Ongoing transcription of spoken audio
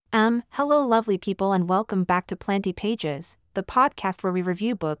Hello, lovely people, and welcome back to Plenty Pages, the podcast where we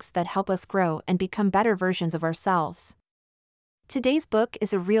review books that help us grow and become better versions of ourselves. Today's book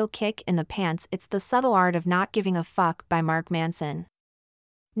is a real kick in the pants. It's The Subtle Art of Not Giving a Fuck by Manson.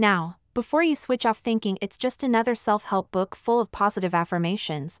 Now, before you switch off thinking it's just another self-help book full of positive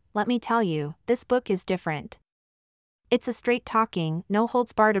affirmations, let me tell you, this book is different. It's a straight-talking,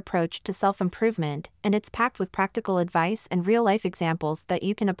 no-holds-barred approach to self-improvement, and it's packed with practical advice and real-life examples that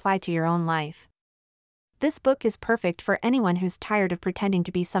you can apply to your own life. This book is perfect for anyone who's tired of pretending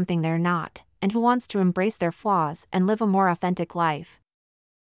to be something they're not, and who wants to embrace their flaws and live a more authentic life.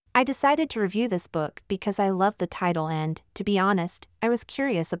 I decided to review this book because I loved the title and, to be honest, I was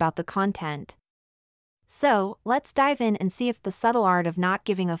curious about the content. So, let's dive in and see if The Subtle Art of Not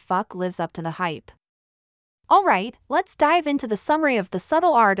Giving a Fuck lives up to the hype. Alright, let's dive into the summary of The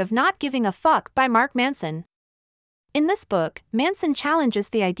Subtle Art of Not Giving a Fuck by Manson. In this book, Manson challenges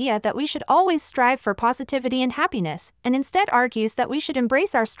the idea that we should always strive for positivity and happiness, and instead argues that we should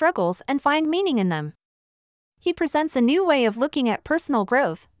embrace our struggles and find meaning in them. He presents a new way of looking at personal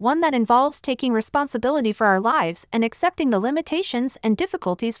growth, one that involves taking responsibility for our lives and accepting the limitations and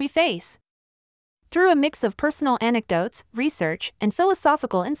difficulties we face. Through a mix of personal anecdotes, research, and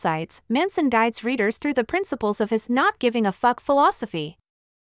philosophical insights, Manson guides readers through the principles of his not giving a fuck philosophy.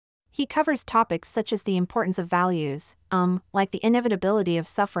 He covers topics such as the importance of values, like the inevitability of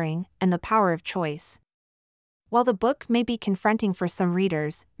suffering, and the power of choice. While the book may be confronting for some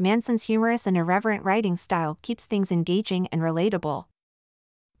readers, Manson's humorous and irreverent writing style keeps things engaging and relatable.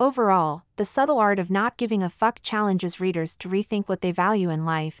 Overall, The Subtle Art of Not Giving a Fuck challenges readers to rethink what they value in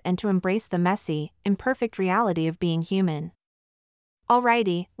life and to embrace the messy, imperfect reality of being human.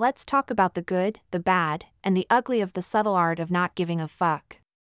 Alrighty, let's talk about the good, the bad, and the ugly of The Subtle Art of Not Giving a Fuck.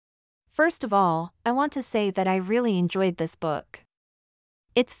 First of all, I want to say that I really enjoyed this book.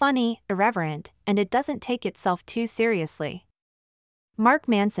 It's funny, irreverent, and it doesn't take itself too seriously.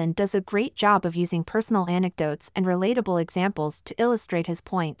 Manson does a great job of using personal anecdotes and relatable examples to illustrate his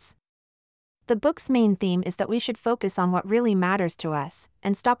points. The book's main theme is that we should focus on what really matters to us,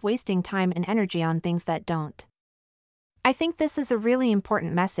 and stop wasting time and energy on things that don't. I think this is a really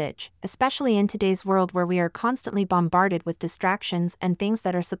important message, especially in today's world where we are constantly bombarded with distractions and things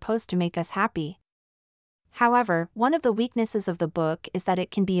that are supposed to make us happy. However, one of the weaknesses of the book is that it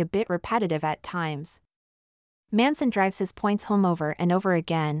can be a bit repetitive at times. Manson drives his points home over and over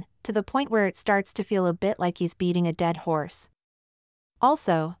again, to the point where it starts to feel a bit like he's beating a dead horse.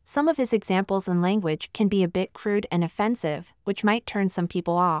 Also, some of his examples and language can be a bit crude and offensive, which might turn some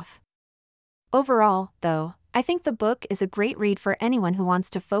people off. Overall, though, I think the book is a great read for anyone who wants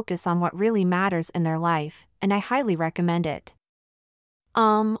to focus on what really matters in their life, and I highly recommend it.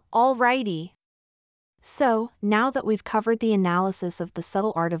 Alrighty. So, now that we've covered the analysis of The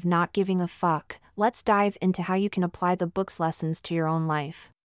Subtle Art of Not Giving a Fuck, let's dive into how you can apply the book's lessons to your own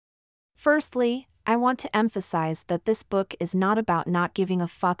life. Firstly, I want to emphasize that this book is not about not giving a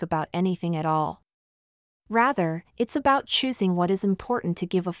fuck about anything at all. Rather, it's about choosing what is important to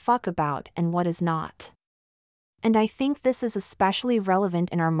give a fuck about and what is not. And I think this is especially relevant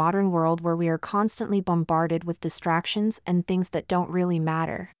in our modern world where we are constantly bombarded with distractions and things that don't really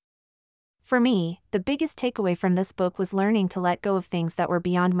matter. For me, the biggest takeaway from this book was learning to let go of things that were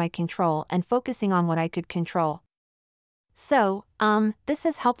beyond my control and focusing on what I could control. So, this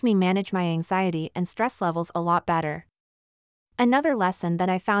has helped me manage my anxiety and stress levels a lot better. Another lesson that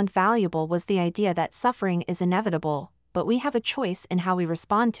I found valuable was the idea that suffering is inevitable, but we have a choice in how we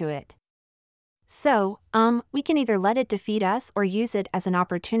respond to it. So, we can either let it defeat us or use it as an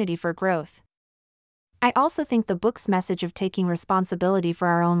opportunity for growth. I also think the book's message of taking responsibility for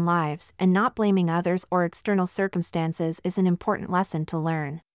our own lives and not blaming others or external circumstances is an important lesson to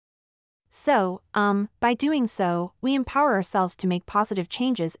learn. So, by doing so, we empower ourselves to make positive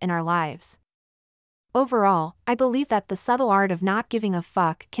changes in our lives. Overall, I believe that The Subtle Art of Not Giving a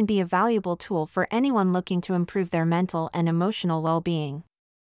Fuck can be a valuable tool for anyone looking to improve their mental and emotional well-being.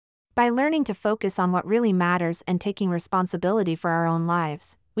 By learning to focus on what really matters and taking responsibility for our own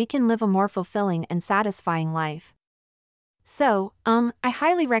lives, we can live a more fulfilling and satisfying life. So, I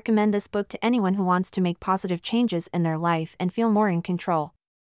highly recommend this book to anyone who wants to make positive changes in their life and feel more in control.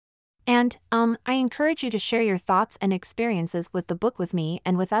 And, I encourage you to share your thoughts and experiences with the book with me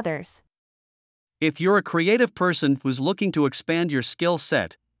and with others. If you're a creative person who's looking to expand your skill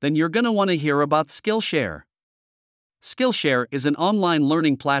set, then you're gonna want to hear about Skillshare. Skillshare is an online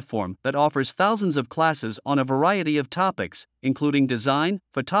learning platform that offers thousands of classes on a variety of topics, including design,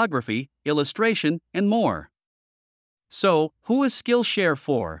 photography, illustration, and more. So, who is Skillshare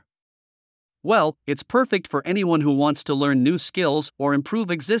for? Well, it's perfect for anyone who wants to learn new skills or improve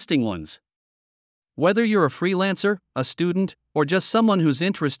existing ones. Whether you're a freelancer, a student, or just someone who's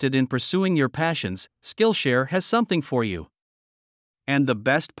interested in pursuing your passions, Skillshare has something for you. And the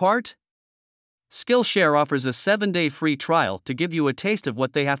best part? Skillshare offers a 7-day free trial to give you a taste of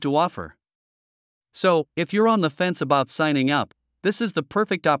what they have to offer. So, if you're on the fence about signing up, this is the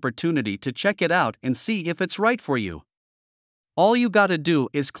perfect opportunity to check it out and see if it's right for you. All you gotta do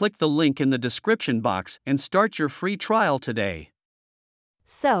is click the link in the description box and start your free trial today.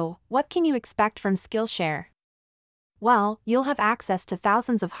 So, what can you expect from Skillshare? Well, you'll have access to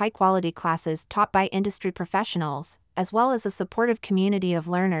thousands of high-quality classes taught by industry professionals, as well as a supportive community of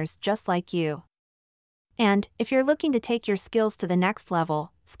learners just like you. And, if you're looking to take your skills to the next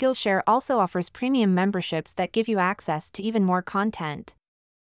level, Skillshare also offers premium memberships that give you access to even more content.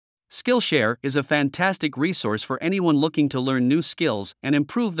 Skillshare is a fantastic resource for anyone looking to learn new skills and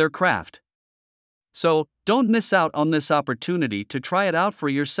improve their craft. So, don't miss out on this opportunity to try it out for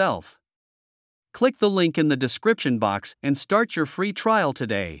yourself. Click the link in the description box and start your free trial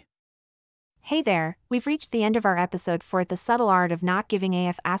today. Hey there, we've reached the end of our episode for The Subtle Art of Not Giving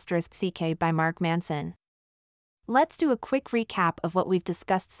AF***CK by Mark Manson. Let's do a quick recap of what we've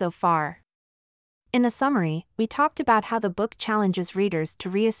discussed so far. In the summary, we talked about how the book challenges readers to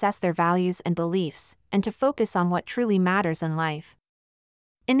reassess their values and beliefs, and to focus on what truly matters in life.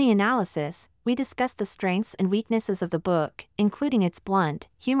 In the analysis, we discussed the strengths and weaknesses of the book, including its blunt,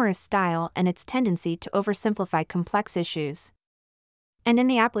 humorous style and its tendency to oversimplify complex issues. And in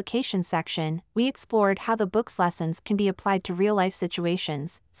the application section, we explored how the book's lessons can be applied to real-life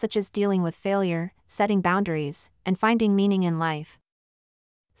situations, such as dealing with failure, setting boundaries, and finding meaning in life.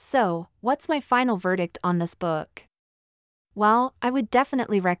 So, what's my final verdict on this book? Well, I would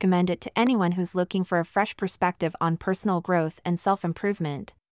definitely recommend it to anyone who's looking for a fresh perspective on personal growth and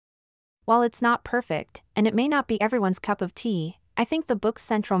self-improvement. While it's not perfect, and it may not be everyone's cup of tea, I think the book's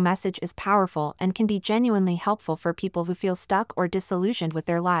central message is powerful and can be genuinely helpful for people who feel stuck or disillusioned with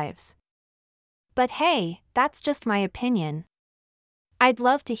their lives. But hey, that's just my opinion. I'd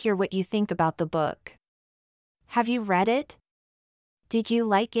love to hear what you think about the book. Have you read it? Did you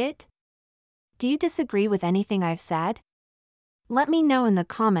like it? Do you disagree with anything I've said? Let me know in the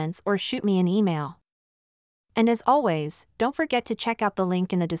comments or shoot me an email. And as always, don't forget to check out the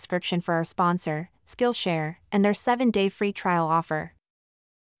link in the description for our sponsor, Skillshare, and their 7-day free trial offer.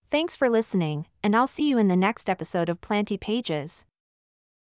 Thanks for listening, and I'll see you in the next episode of Planty Pages.